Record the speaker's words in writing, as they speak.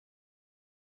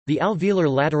The alveolar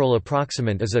lateral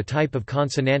approximant is a type of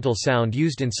consonantal sound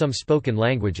used in some spoken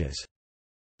languages.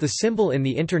 The symbol in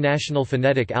the International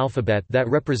Phonetic Alphabet that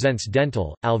represents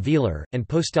dental, alveolar, and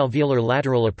postalveolar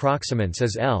lateral approximants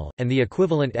is L, and the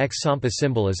equivalent X-Sampa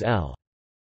symbol is L.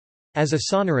 As a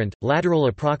sonorant,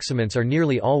 lateral approximants are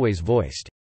nearly always voiced.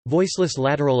 Voiceless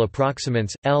lateral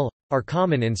approximants, L, are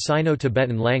common in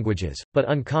Sino-Tibetan languages, but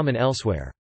uncommon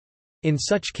elsewhere. In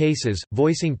such cases,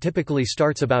 voicing typically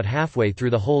starts about halfway through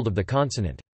the hold of the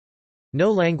consonant.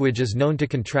 No language is known to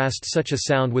contrast such a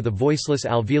sound with a voiceless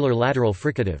alveolar lateral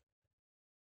fricative.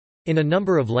 In a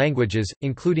number of languages,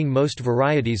 including most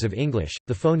varieties of English,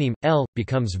 the phoneme L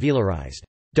becomes velarized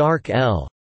dark L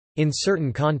in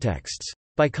certain contexts.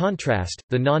 By contrast,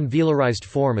 the non-velarized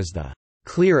form is the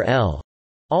clear L,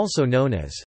 also known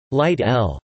as light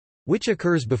L, which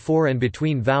occurs before and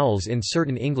between vowels in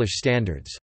certain English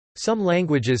standards. Some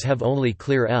languages have only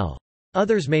clear L.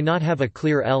 Others may not have a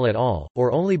clear L at all,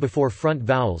 or only before front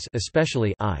vowels,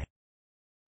 especially I.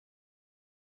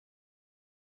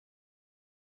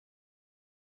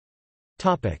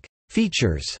 Topic: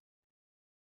 Features.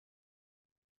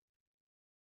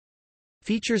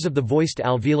 Features of the voiced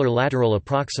alveolar lateral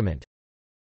approximant.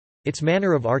 Its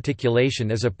manner of articulation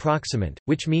is approximant,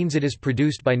 which means it is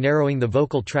produced by narrowing the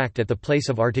vocal tract at the place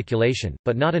of articulation,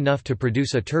 but not enough to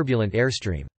produce a turbulent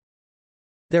airstream.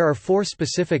 There are four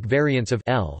specific variants of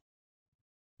L.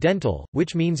 Dental,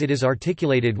 which means it is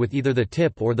articulated with either the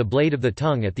tip or the blade of the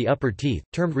tongue at the upper teeth,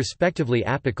 termed respectively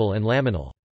apical and laminal.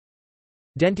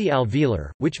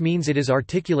 Denti-alveolar, which means it is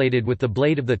articulated with the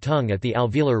blade of the tongue at the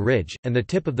alveolar ridge, and the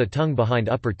tip of the tongue behind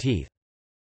upper teeth.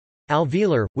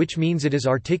 Alveolar, which means it is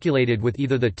articulated with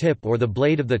either the tip or the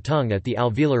blade of the tongue at the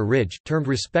alveolar ridge, termed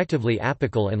respectively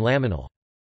apical and laminal.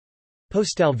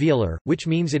 Postalveolar, which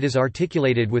means it is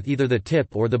articulated with either the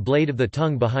tip or the blade of the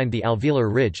tongue behind the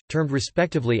alveolar ridge, termed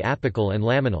respectively apical and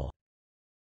laminal.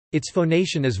 Its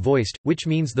phonation is voiced, which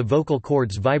means the vocal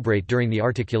cords vibrate during the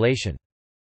articulation.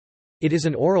 It is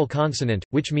an oral consonant,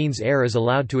 which means air is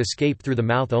allowed to escape through the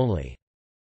mouth only.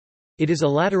 It is a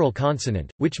lateral consonant,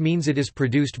 which means it is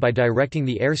produced by directing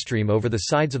the airstream over the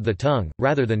sides of the tongue,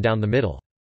 rather than down the middle.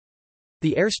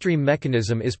 The airstream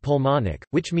mechanism is pulmonic,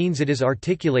 which means it is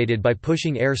articulated by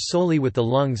pushing air solely with the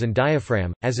lungs and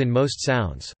diaphragm, as in most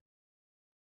sounds.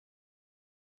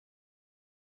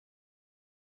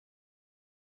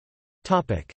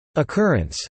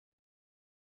 Occurrence.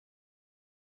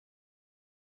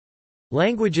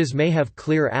 Languages may have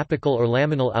clear apical or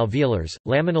laminal alveolars,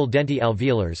 laminal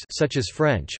denti-alveolars such as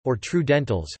French, or true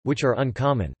dentals, which are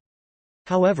uncommon.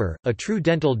 However, a true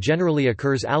dental generally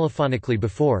occurs allophonically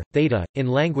before, theta, in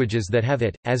languages that have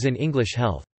it, as in English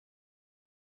health.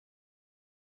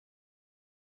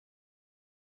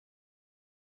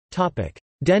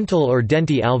 Dental or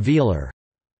denti-alveolar.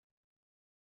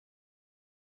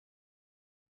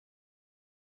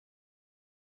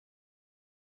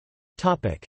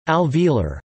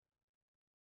 Alveolar.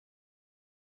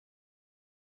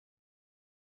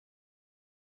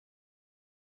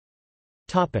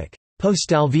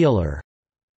 Postalveolar.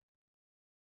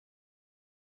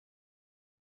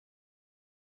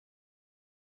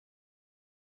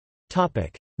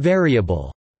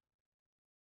 Variable.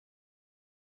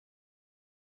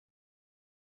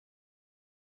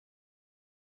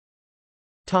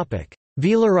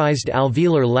 Velarized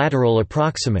alveolar lateral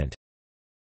approximant.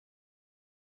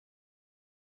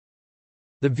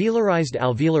 The velarized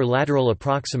alveolar lateral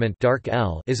approximant dark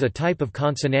L is a type of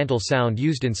consonantal sound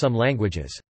used in some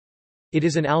languages. It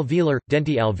is an alveolar,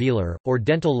 denti-alveolar, or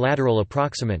dental lateral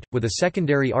approximant, with a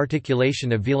secondary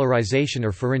articulation of velarization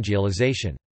or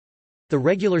pharyngealization. The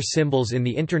regular symbols in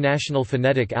the International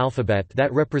Phonetic Alphabet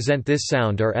that represent this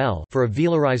sound are L for a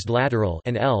velarized lateral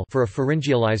and L for a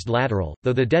pharyngealized lateral,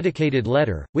 though the dedicated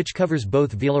letter, which covers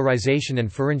both velarization and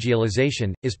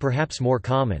pharyngealization, is perhaps more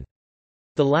common.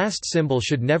 The last symbol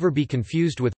should never be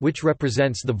confused with, which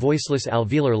represents the voiceless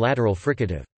alveolar lateral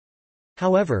fricative.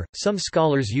 However, some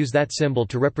scholars use that symbol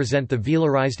to represent the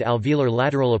velarized alveolar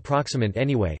lateral approximant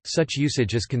anyway. Such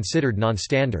usage is considered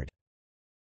non-standard.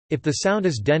 If the sound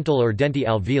is dental or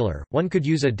denti-alveolar, one could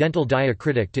use a dental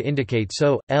diacritic to indicate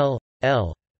so, L,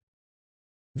 L.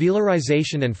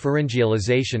 Velarization and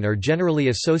pharyngealization are generally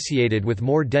associated with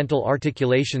more dental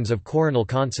articulations of coronal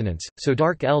consonants, so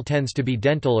dark L tends to be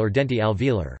dental or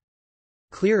denti-alveolar.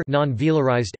 Clear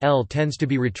non-velarized L tends to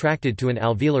be retracted to an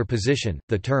alveolar position.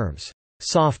 The terms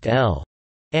soft L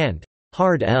and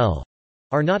hard L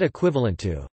are not equivalent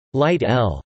to light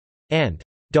L and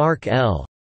dark L.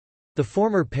 The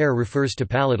former pair refers to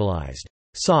palatalized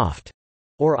soft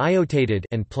or iotated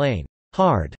and plain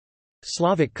hard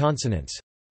Slavic consonants.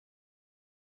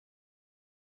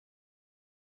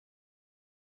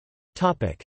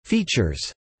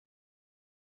 Features.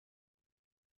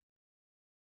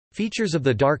 Features of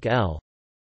the dark L.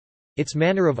 Its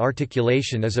manner of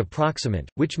articulation is approximant,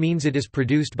 which means it is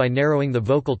produced by narrowing the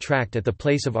vocal tract at the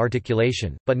place of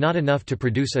articulation, but not enough to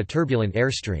produce a turbulent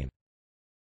airstream.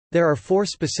 There are 4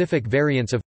 specific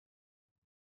variants of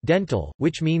dental,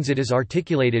 which means it is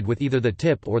articulated with either the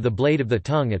tip or the blade of the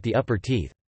tongue at the upper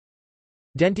teeth.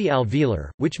 Denti-alveolar,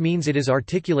 which means it is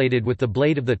articulated with the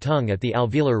blade of the tongue at the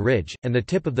alveolar ridge, and the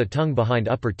tip of the tongue behind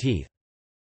upper teeth.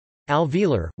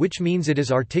 Alveolar, which means it is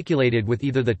articulated with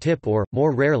either the tip or,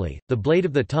 more rarely, the blade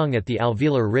of the tongue at the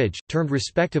alveolar ridge, termed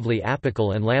respectively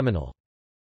apical and laminal.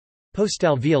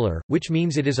 Postalveolar, which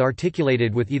means it is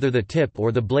articulated with either the tip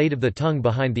or the blade of the tongue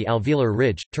behind the alveolar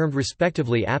ridge, termed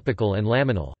respectively apical and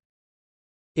laminal.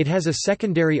 It has a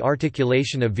secondary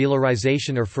articulation of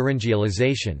velarization or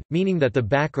pharyngealization, meaning that the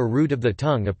back or root of the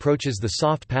tongue approaches the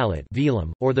soft palate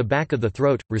velum, or the back of the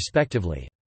throat, respectively.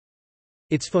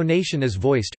 Its phonation is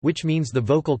voiced, which means the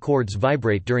vocal cords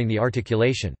vibrate during the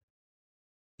articulation.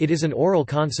 It is an oral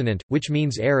consonant, which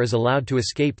means air is allowed to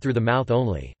escape through the mouth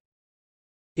only.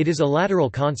 It is a lateral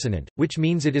consonant, which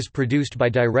means it is produced by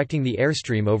directing the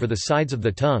airstream over the sides of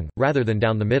the tongue, rather than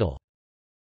down the middle.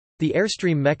 The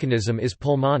airstream mechanism is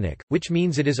pulmonic, which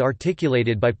means it is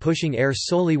articulated by pushing air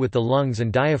solely with the lungs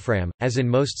and diaphragm, as in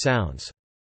most sounds.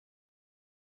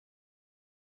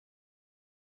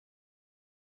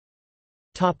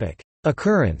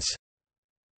 Occurrence.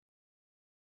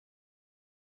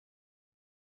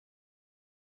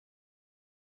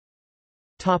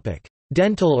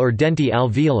 Dental or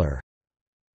denti-alveolar.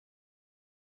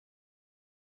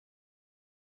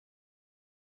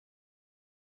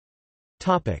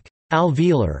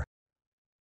 Alveolar.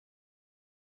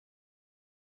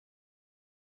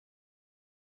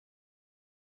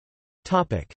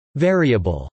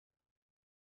 Variable.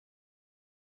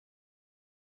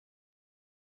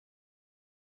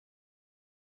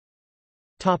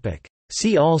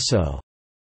 See also: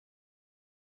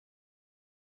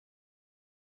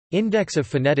 Index of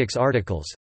phonetics articles,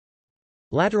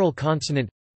 lateral consonant,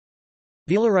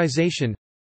 velarization,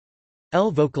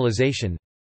 L vocalization,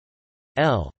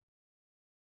 L.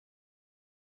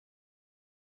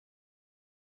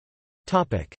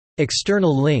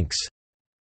 External links: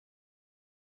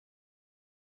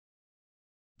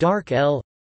 Dark L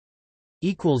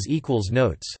 ==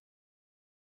 Notes